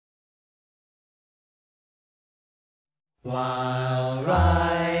While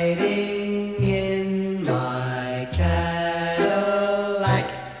riding in my Cadillac,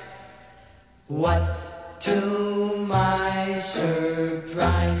 what to my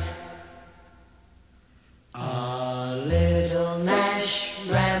surprise, a little Nash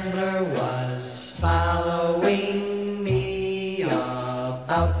Rambler was following me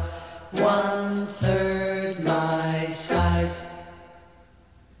about 1/3 my size.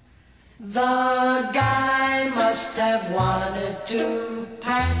 The guy must have wanted to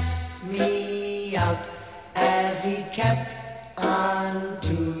pass me out as he kept on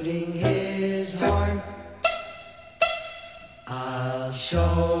tooting his horn. I'll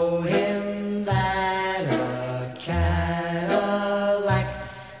show him that a Cadillac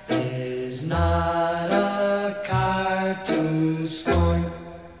is not a car to scorn.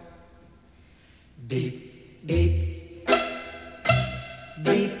 Beep, beep,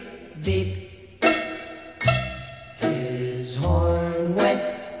 beep, beep. His horn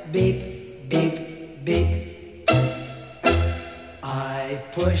went beep, beep, beep. I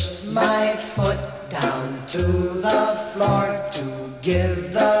pushed my foot down to the floor to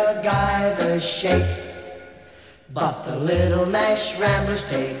give the guy the shake, but the little Nash Rambler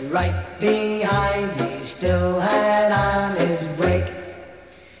stayed right behind. He still had on his brake.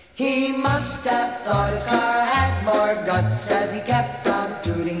 He must have thought his car had more guts as he kept on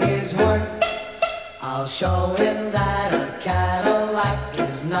tooting his horn. I'll show him that a Cadillac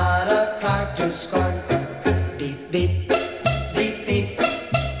is not a car to scorn. Beep, beep, beep, beep.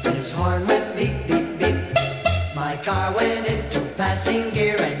 His horn went beep, beep, beep. My car went into passing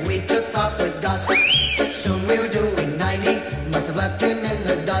gear and we took off with gust. Soon we were doing 90, must have left him in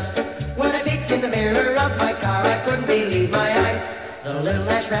the dust. When I peeked in the mirror of my car, I couldn't believe my eyes. The little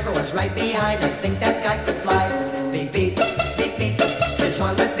Nash Rambler was right behind. I think that guy could fly. Beep, beep, beep, beep. His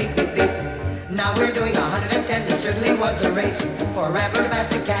horn went beep, beep, beep. Now we're doing 110, this certainly was a race. For a Rambler to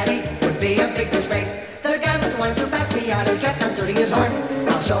pass a caddy would be a big disgrace. The guy must have wanted to pass me out, he kept on tooting his horn.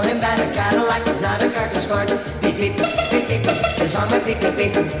 I'll show him that a Cadillac is not a car to scorn. Beep, beep, beep, beep, beep. His horn went beep, beep,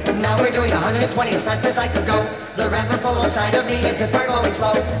 beep. Now we're doing 120 as fast as I could go. The Rambler pulled alongside of me as if we're going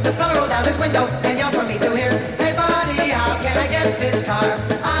slow. The fella rolled down his window and yelled for me to hear, "Hey buddy, how can I get this car?"